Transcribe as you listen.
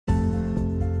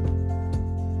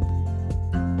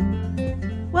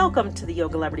Welcome to the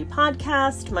Yoga Celebrity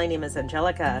Podcast. My name is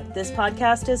Angelica. This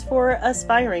podcast is for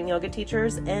aspiring yoga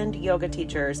teachers and yoga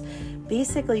teachers.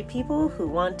 Basically, people who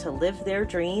want to live their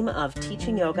dream of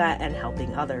teaching yoga and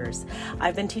helping others.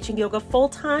 I've been teaching yoga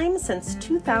full-time since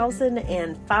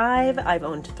 2005. I've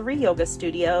owned 3 yoga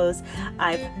studios.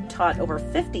 I've taught over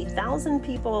 50,000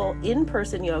 people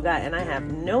in-person yoga, and I have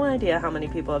no idea how many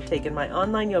people have taken my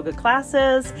online yoga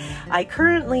classes. I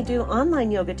currently do online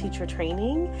yoga teacher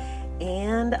training,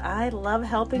 and I love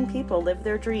helping people live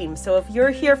their dreams. So if you're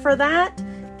here for that,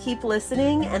 keep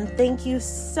listening, and thank you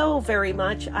so very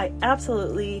much. I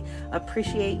absolutely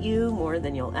appreciate you more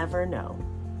than you'll ever know.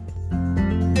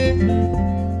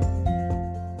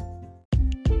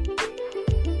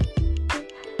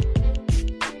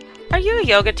 Are you a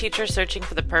yoga teacher searching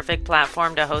for the perfect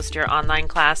platform to host your online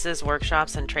classes,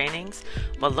 workshops, and trainings?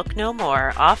 Well, look no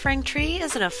more. Offering Tree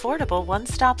is an affordable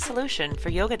one-stop solution for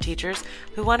yoga teachers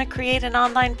who want to create an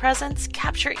online presence,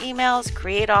 capture emails,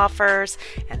 create offers,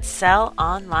 and sell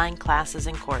online classes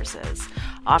and courses.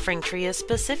 Offering Tree is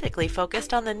specifically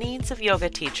focused on the needs of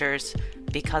yoga teachers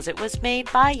because it was made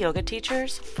by yoga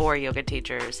teachers for yoga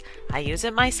teachers. I use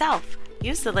it myself.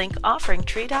 Use the link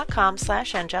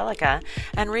offeringtree.com/Angelica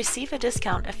and receive a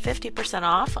discount of 50%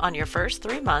 off on your first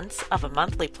 3 months of a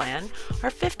monthly plan or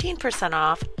 15%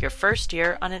 off your first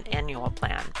year on an annual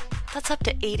plan. That's up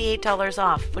to $88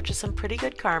 off, which is some pretty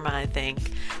good karma, I think.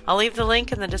 I'll leave the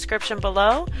link in the description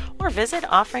below or visit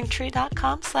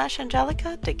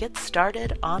offeringtree.com/Angelica to get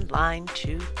started online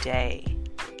today.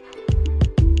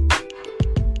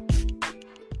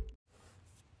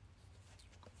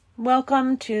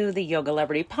 Welcome to the Yoga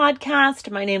Celebrity Podcast.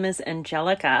 My name is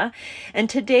Angelica, and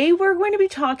today we're going to be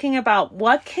talking about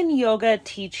what can yoga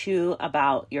teach you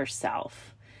about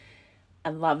yourself. I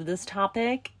love this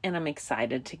topic, and I'm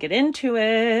excited to get into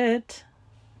it.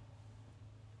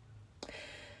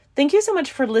 Thank you so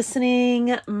much for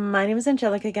listening. My name is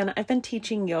Angelica again. I've been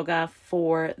teaching yoga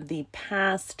for the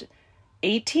past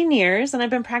 18 years, and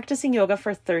I've been practicing yoga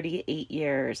for 38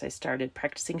 years. I started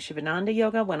practicing Shivananda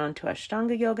yoga, went on to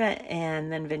Ashtanga yoga,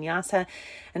 and then Vinyasa.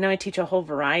 And now I teach a whole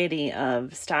variety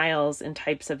of styles and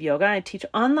types of yoga. I teach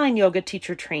online yoga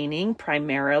teacher training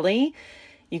primarily.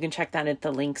 You can check that at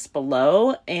the links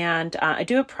below. And I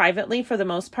do it privately for the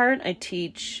most part. I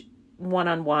teach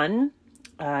one-on-one,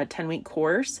 10-week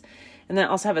course. And then I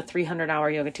also have a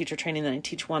 300-hour yoga teacher training that I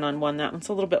teach one-on-one. That one's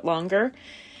a little bit longer.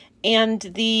 And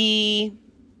the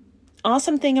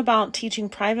awesome thing about teaching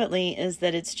privately is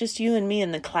that it's just you and me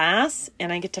in the class,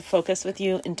 and I get to focus with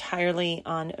you entirely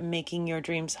on making your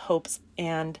dreams, hopes,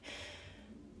 and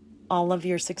all of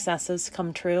your successes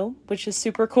come true, which is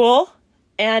super cool.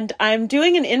 And I'm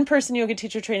doing an in-person yoga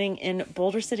teacher training in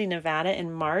Boulder City, Nevada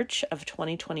in March of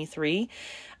 2023.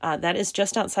 That is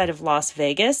just outside of Las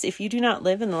Vegas. If you do not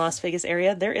live in the Las Vegas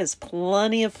area, there is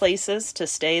plenty of places to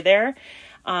stay there.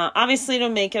 Obviously, it'll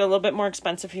make it a little bit more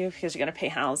expensive for you because you're going to pay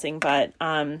housing. But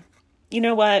you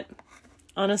know what?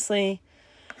 Honestly,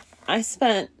 I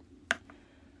spent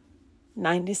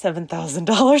 $97,000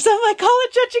 on my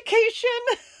college education.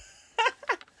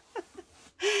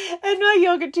 And my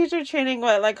yoga teacher training,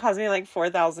 cost me like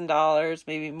 $4,000,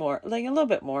 maybe more, like a little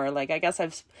bit more. Like, I guess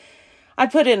I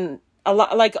put in a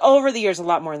lot, like over the years, a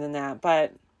lot more than that.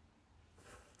 But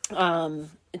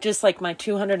just like my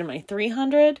 200 and my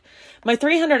 300. My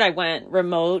 300, I went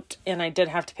remote, and I did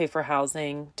have to pay for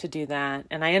housing to do that.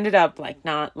 And I ended up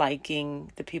not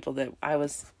liking the people that I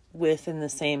was with in the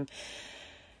same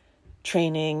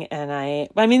training. And I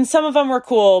mean, some of them were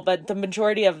cool, but the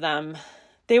majority of them,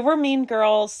 they were mean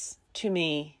girls to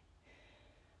me.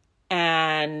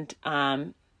 And,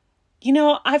 I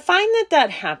find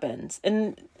that happens.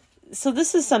 And so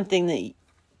this is something that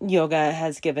yoga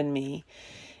has given me,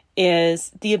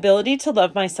 is the ability to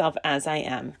love myself as I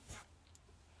am.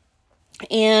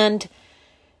 And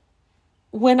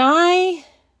when I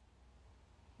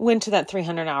went to that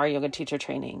 300-hour yoga teacher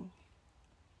training,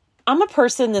 I'm a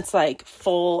person that's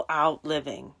full out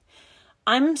living.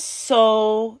 I'm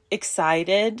so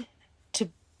excited to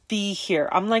be here.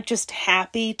 I'm just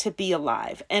happy to be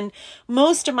alive. And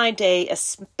most of my day is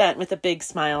spent with a big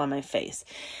smile on my face.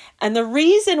 And the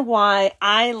reason why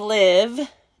I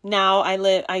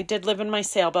did live in my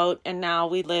sailboat, and now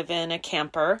we live in a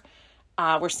camper.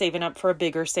 We're saving up for a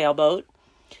bigger sailboat.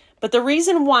 But the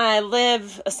reason why I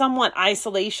live a somewhat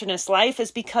isolationist life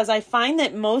is because I find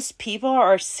that most people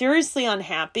are seriously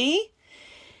unhappy,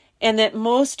 and that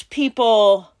most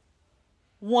people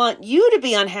want you to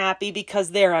be unhappy because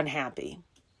they're unhappy.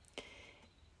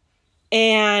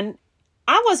 And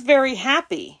I was very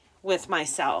happy with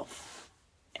myself.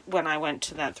 when I went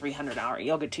to that 300-hour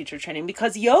yoga teacher training,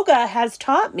 because yoga has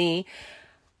taught me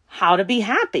how to be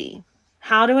happy.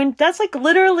 That's like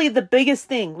literally the biggest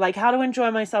thing, like how to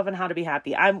enjoy myself and how to be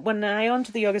happy. When I owned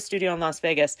the yoga studio in Las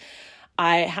Vegas,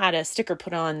 I had a sticker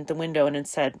put on the window and it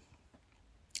said,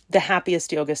 the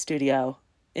happiest yoga studio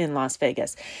in Las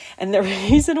Vegas. And the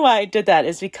reason why I did that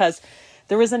is because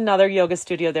there was another yoga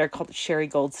studio there called Sherry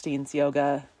Goldstein's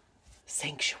Yoga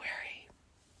Sanctuary.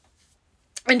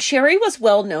 And Sherry was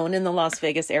well known in the Las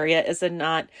Vegas area as a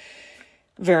not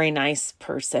very nice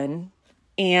person.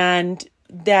 And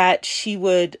that she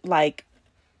would, like,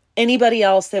 anybody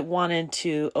else that wanted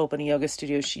to open a yoga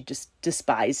studio, she just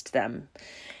despised them.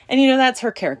 And, that's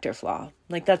her character flaw.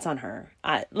 Like, that's on her.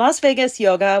 Las Vegas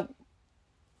yoga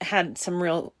had some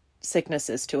real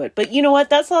sicknesses to it. But you know what?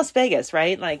 That's Las Vegas,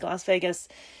 right? Like, Las Vegas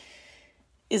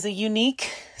is a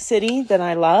unique city that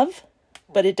I love,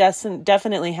 but it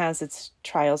definitely has its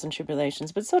trials and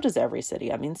tribulations. But so does every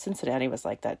city. I mean, Cincinnati was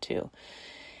like that too.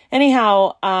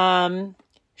 Anyhow,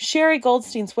 Sherry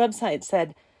Goldstein's website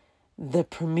said, the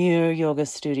premier yoga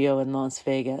studio in Las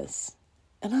Vegas.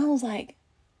 And I was like,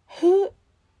 who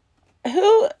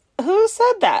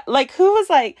said that? Like, who was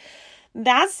like,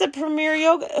 that's the premier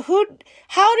yoga?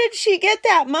 How did she get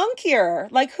that monkier?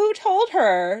 Like, who told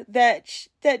her that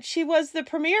she was the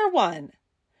premier one?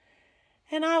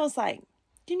 And I was like,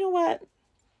 you know what?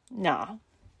 No,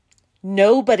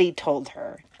 nobody told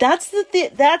her. That's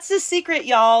the secret,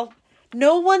 y'all.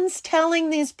 No one's telling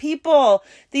these people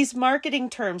these marketing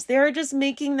terms. They're just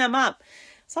making them up.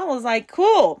 So I was like,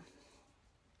 cool.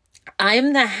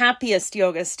 I'm the happiest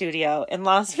yoga studio in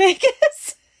Las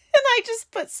Vegas. And I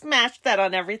just smashed that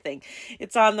on everything.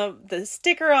 It's on the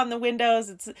sticker on the windows.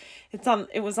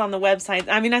 It was on the website.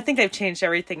 I mean, I think they've changed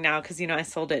everything now because, I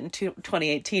sold it in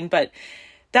 2018, but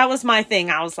that was my thing.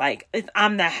 I was like,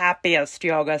 I'm the happiest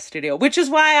yoga studio, which is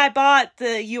why I bought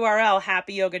the URL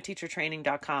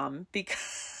happyyogateachertraining.com,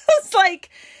 because like,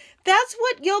 that's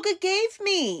what yoga gave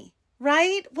me,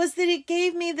 right? Was that it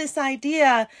gave me this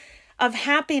idea of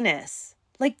happiness.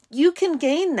 Like, you can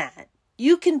gain that.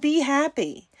 You can be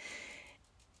happy.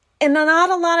 And not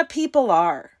a lot of people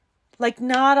are. Like,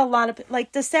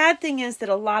 the sad thing is that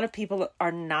a lot of people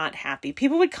are not happy.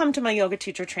 People would come to my yoga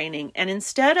teacher training, and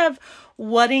instead of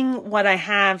wanting what I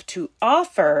have to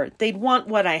offer, they'd want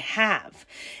what I have,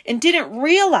 and didn't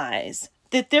realize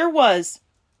that there was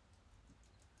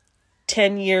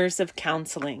 10 years of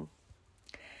counseling,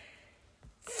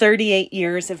 38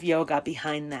 years of yoga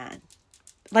behind that.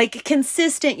 Like,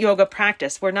 consistent yoga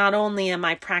practice where not only am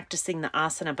I practicing the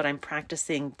asana, but I'm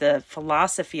practicing the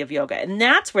philosophy of yoga. And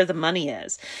that's where the money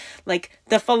is. Like,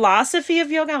 the philosophy of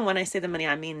yoga, and when I say the money,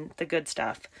 I mean the good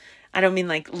stuff. I don't mean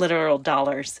like literal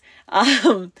dollars.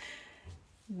 The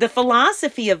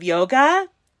philosophy of yoga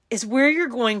is where you're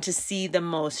going to see the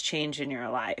most change in your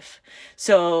life.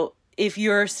 So if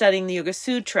you're studying the Yoga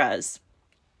Sutras,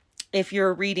 if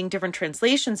you're reading different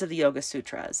translations of the Yoga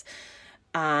Sutras,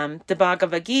 the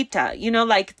Bhagavad Gita,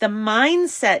 like the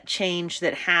mindset change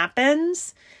that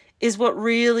happens is what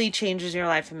really changes your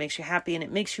life and makes you happy. And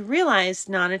it makes you realize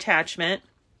non-attachment,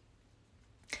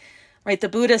 right? The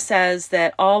Buddha says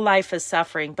that all life is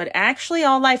suffering, but actually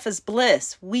all life is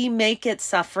bliss. We make it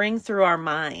suffering through our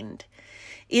mind.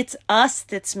 It's us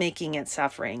that's making it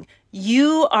suffering.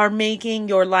 You are making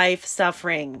your life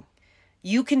suffering.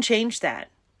 You can change that.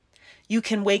 You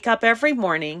can wake up every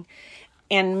morning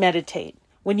and meditate.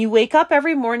 When you wake up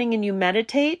every morning and you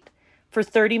meditate for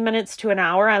 30 minutes to an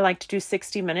hour, I like to do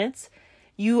 60 minutes,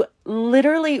 you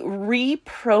literally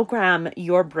reprogram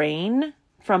your brain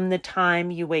from the time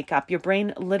you wake up. Your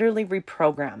brain literally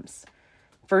reprograms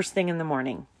first thing in the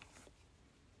morning.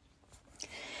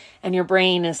 And your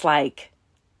brain is like,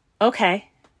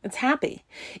 okay, it's happy.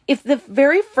 If the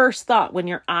very first thought when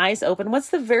your eyes open, what's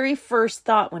the very first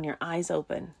thought when your eyes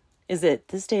open? Is it,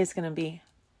 this day is going to be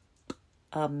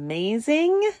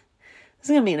amazing? This is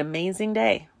going to be an amazing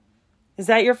day. Is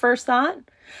that your first thought?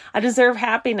 I deserve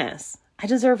happiness. I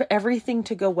deserve everything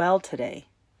to go well today.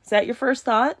 Is that your first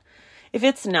thought? If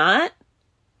it's not,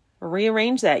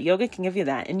 rearrange that. Yoga can give you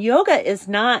that. And yoga is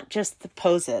not just the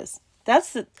poses.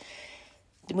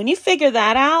 When you figure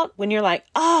that out, when you're like,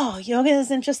 oh, yoga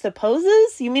isn't just the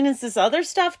poses? You mean it's this other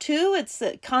stuff too? It's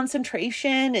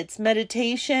concentration, it's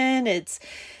meditation, it's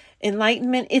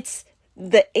enlightenment, it's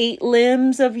the 8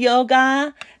 limbs of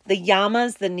yoga, the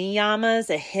yamas, the niyamas,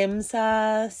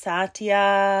 ahimsa,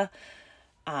 satya,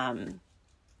 ishvara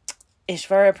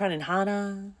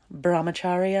pranidhana,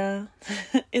 brahmacharya.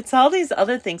 It's all these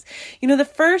other things. The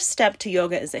first step to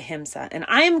yoga is ahimsa. And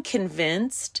I am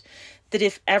convinced that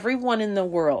if everyone in the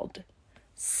world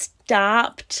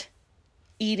stopped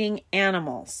eating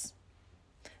animals.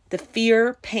 The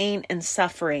fear, pain, and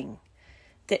suffering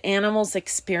that animals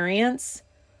experience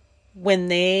when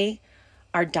they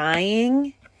are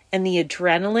dying, and the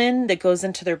adrenaline that goes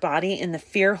into their body and the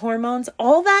fear hormones,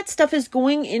 all that stuff is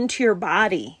going into your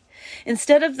body.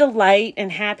 Instead of the light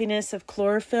and happiness of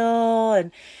chlorophyll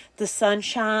and the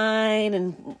sunshine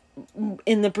and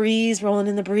in the breeze, rolling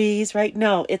in the breeze, right?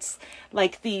 No, it's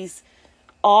like these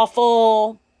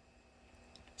awful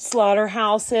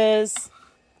slaughterhouses,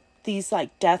 these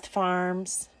like death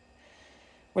farms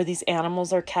where these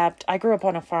animals are kept. I grew up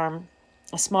on a farm,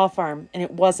 a small farm, and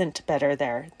it wasn't better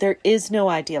there. There is no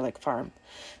idyllic farm.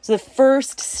 So the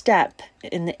first step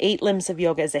in the 8 limbs of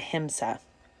yoga is ahimsa,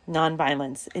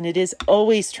 nonviolence. And it is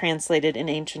always translated in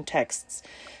ancient texts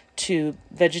to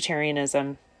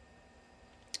vegetarianism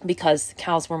because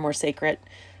cows were more sacred.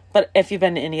 But if you've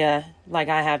been to India, like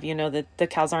I have, you know that the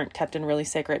cows aren't kept in really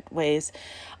sacred ways.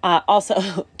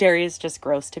 Also, dairy is just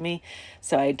gross to me,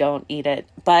 so I don't eat it.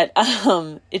 But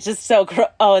it's just so gross.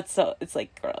 Oh, it's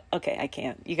like, okay, I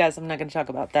can't. You guys, I'm not going to talk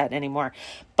about that anymore.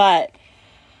 But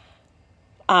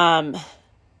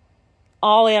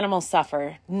all animals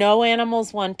suffer. No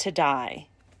animals want to die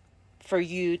for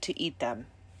you to eat them.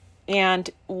 And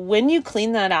when you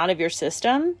clean that out of your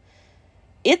system,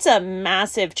 it's a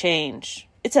massive change.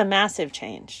 It's a massive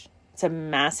change. It's a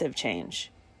massive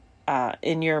change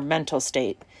in your mental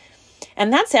state.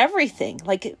 And that's everything.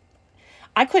 Like,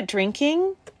 I quit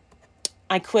drinking.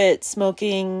 I quit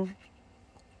smoking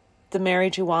the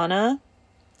marijuana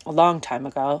a long time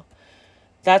ago.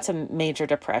 That's a major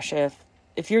depression.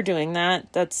 If you're doing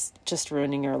that, that's just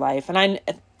ruining your life. And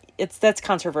that's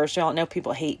controversial. I know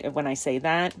people hate it when I say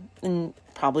that. And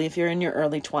probably if you're in your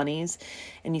early 20s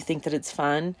and you think that it's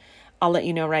fun, I'll let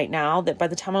you know right now that by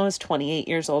the time I was 28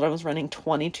 years old, I was running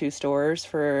 22 stores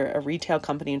for a retail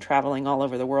company and traveling all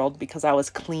over the world because I was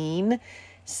clean,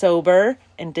 sober,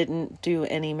 and didn't do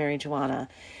any marijuana.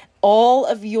 All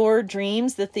of your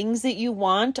dreams, the things that you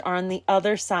want, are on the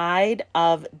other side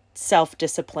of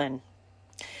self-discipline.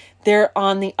 They're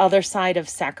on the other side of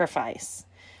sacrifice,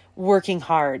 working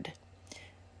hard.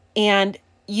 And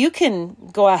you can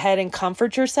go ahead and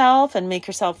comfort yourself and make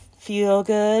yourself feel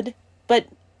good, but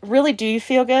really, do you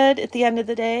feel good at the end of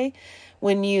the day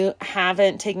when you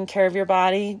haven't taken care of your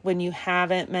body, when you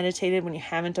haven't meditated, when you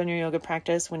haven't done your yoga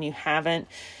practice, when you haven't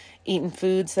eaten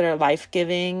foods that are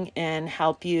life-giving and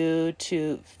help you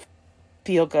to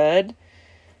feel good?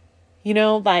 You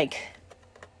know, like,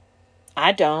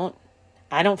 I don't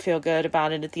feel good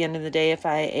about it at the end of the day if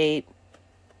I ate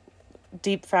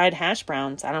deep fried hash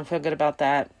browns. I don't feel good about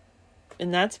that.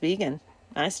 And that's vegan.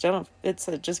 I still don't. It's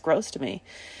just gross to me.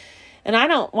 And I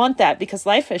don't want that because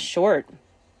life is short,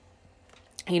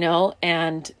 you know,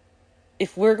 and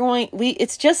if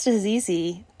it's just as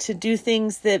easy to do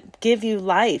things that give you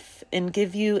life and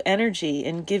give you energy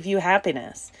and give you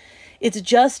happiness. It's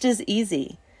just as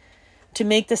easy to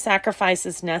make the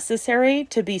sacrifices necessary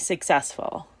to be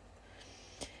successful.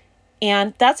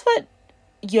 And that's what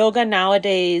yoga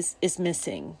nowadays is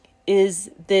missing,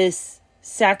 is this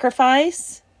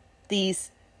sacrifice,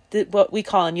 what we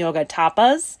call in yoga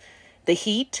tapas, the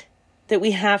heat that we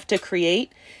have to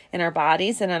create in our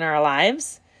bodies and in our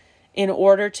lives in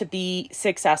order to be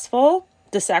successful,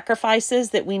 the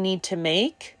sacrifices that we need to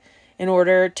make in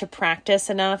order to practice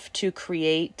enough to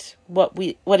create what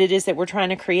it is that we're trying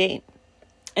to create.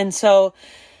 And so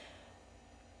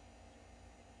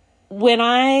when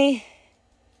I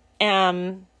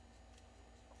am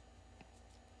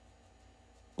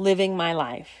living my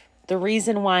life, the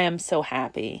reason why I'm so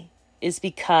happy is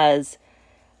because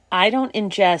I don't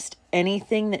ingest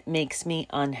anything that makes me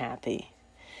unhappy.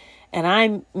 And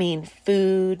I mean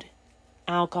food,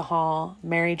 alcohol,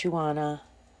 marijuana,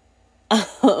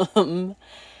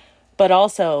 but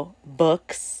also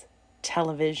books,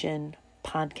 television,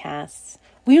 podcasts.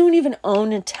 We don't even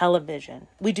own a television.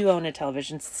 We do own a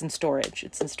television. It's in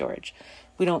storage.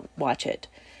 We don't watch it.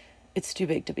 It's too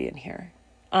big to be in here.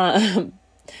 But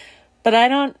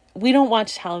we don't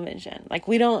watch television. Like,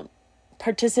 we don't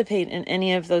participate in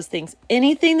any of those things.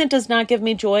 Anything that does not give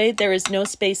me joy, there is no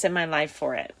space in my life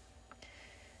for it.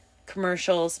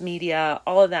 Commercials, media,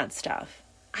 all of that stuff.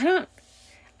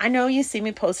 I know you see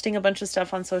me posting a bunch of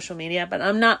stuff on social media, but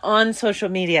I'm not on social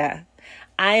media.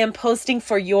 I am posting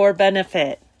for your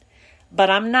benefit, but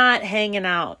I'm not hanging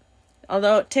out.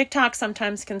 Although TikTok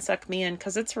sometimes can suck me in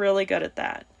because it's really good at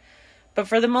that. But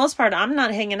for the most part, I'm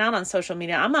not hanging out on social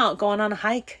media. I'm out going on a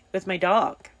hike with my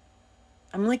dog.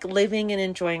 I'm like living and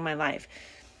enjoying my life.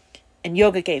 And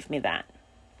yoga gave me that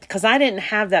because I didn't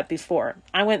have that before.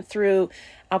 I went through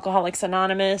Alcoholics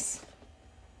Anonymous.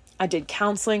 I did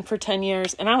counseling for 10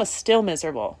 years and I was still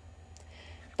miserable.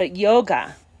 But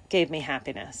yoga gave me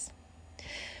happiness.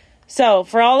 So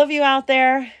for all of you out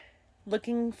there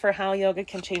looking for how yoga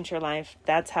can change your life,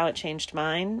 that's how it changed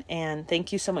mine. And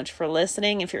thank you so much for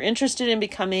listening. If you're interested in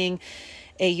becoming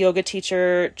a yoga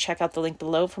teacher, check out the link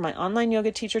below for my online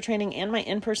yoga teacher training and my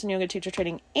in-person yoga teacher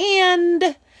training.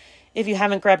 And if you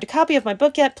haven't grabbed a copy of my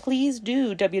book yet, please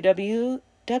do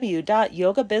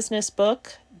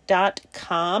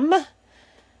www.yogabusinessbook.com.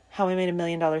 How I Made $1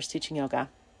 Million Teaching Yoga.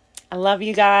 I love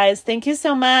you guys. Thank you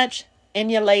so much. And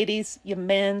you ladies, you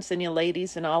men's and you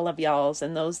ladies and all of y'alls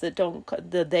and those that don't,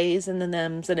 the theys and the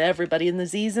thems and everybody and the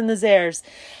z's and the zers.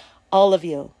 All of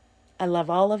you. I love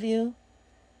all of you.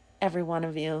 Every one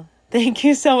of you. Thank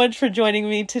you so much for joining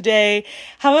me today.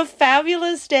 Have a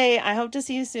fabulous day. I hope to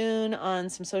see you soon on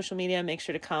some social media. Make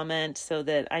sure to comment so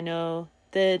that I know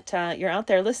that you're out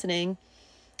there listening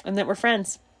and that we're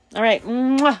friends. All right.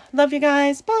 Mwah. Love you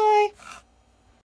guys. Bye.